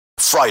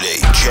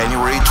Friday,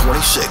 January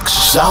 26th,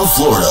 South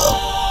Florida.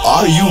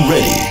 Are you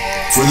ready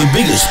for the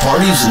biggest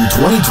parties in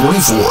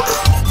 2024?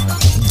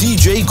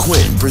 DJ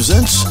Quinn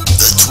presents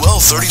the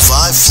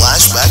 1235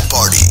 Flashback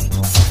Party.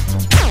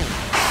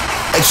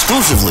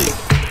 Exclusively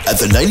at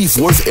the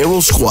 94th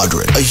Aero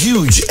Squadron, a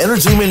huge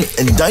entertainment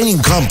and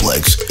dining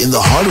complex in the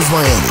heart of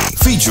Miami,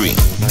 featuring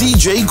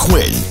DJ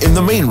Quinn in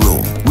the main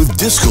room with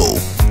disco,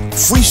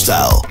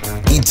 freestyle,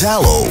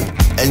 Italo,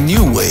 and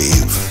new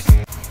wave.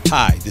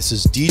 Hi, this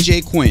is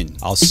DJ Quinn.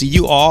 I'll see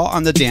you all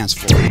on the dance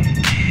floor.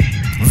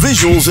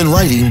 Visuals and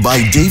lighting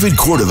by David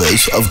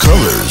Cordovez of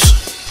Colors.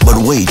 But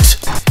wait,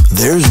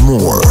 there's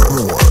more.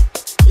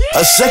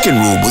 A second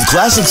room with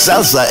classic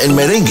salsa and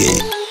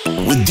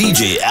merengue with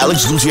DJ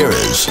Alex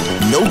Gutierrez.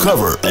 No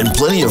cover and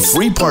plenty of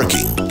free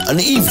parking. An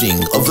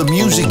evening of the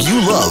music you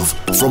love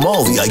from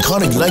all the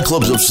iconic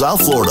nightclubs of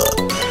South Florida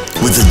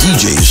with the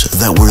DJs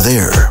that were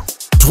there.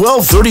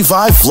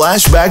 1235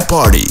 Flashback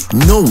Party.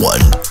 No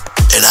one,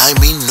 and I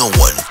mean no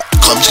one,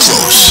 comes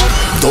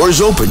close.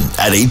 Doors open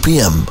at 8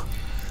 p.m.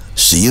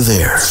 See you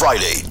there.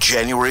 Friday,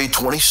 January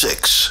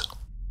 26th.